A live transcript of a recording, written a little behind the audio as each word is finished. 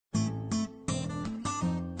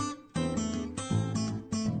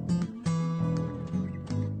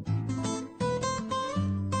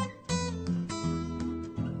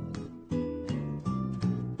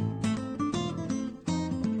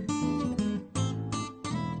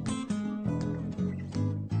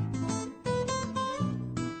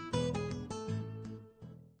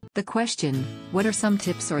The question, what are some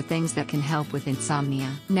tips or things that can help with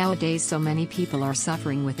insomnia? Nowadays so many people are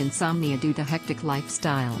suffering with insomnia due to hectic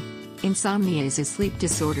lifestyle. Insomnia is a sleep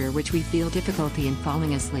disorder which we feel difficulty in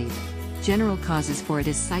falling asleep. General causes for it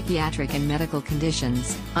is psychiatric and medical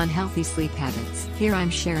conditions, unhealthy sleep habits. Here I'm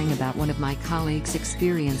sharing about one of my colleagues'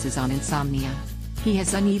 experiences on insomnia. He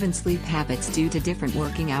has uneven sleep habits due to different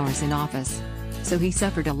working hours in office. So he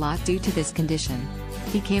suffered a lot due to this condition.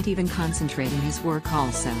 He can't even concentrate in his work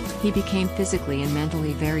also. He became physically and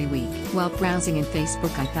mentally very weak. While browsing in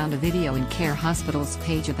Facebook I found a video in Care Hospital's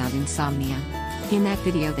page about insomnia. In that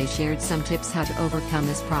video they shared some tips how to overcome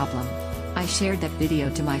this problem. I shared that video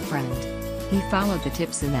to my friend. He followed the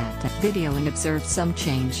tips in that video and observed some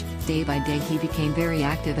change. Day by day he became very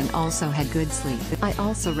active and also had good sleep. I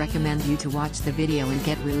also recommend you to watch the video and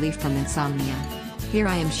get relief from insomnia. Here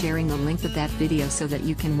I am sharing the link of that video so that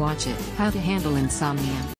you can watch it. How to handle insomnia.